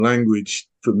Language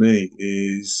for me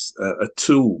is a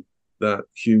tool that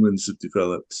humans have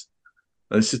developed.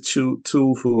 And it's a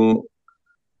tool for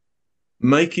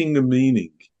making a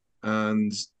meaning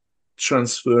and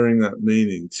transferring that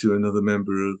meaning to another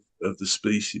member of the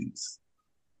species.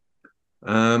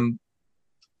 Um,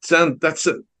 that's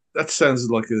that sounds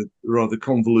like a rather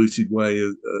convoluted way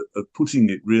of putting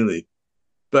it, really.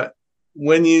 But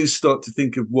when you start to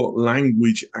think of what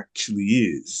language actually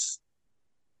is,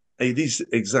 it is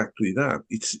exactly that.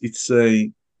 It's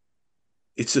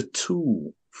a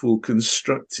tool for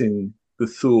constructing the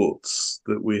thoughts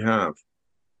that we have.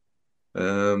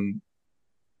 Um,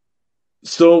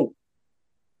 so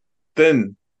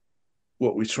then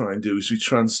what we try and do is we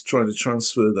try to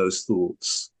transfer those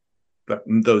thoughts,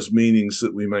 those meanings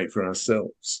that we make for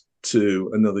ourselves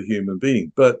to another human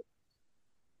being. But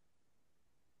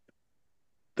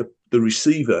the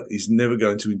receiver is never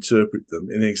going to interpret them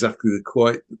in exactly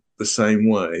quite the same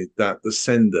way that the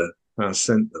sender has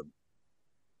sent them.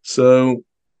 So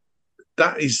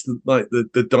that is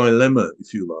the dilemma,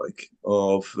 if you like,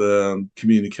 of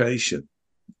communication,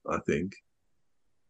 I think.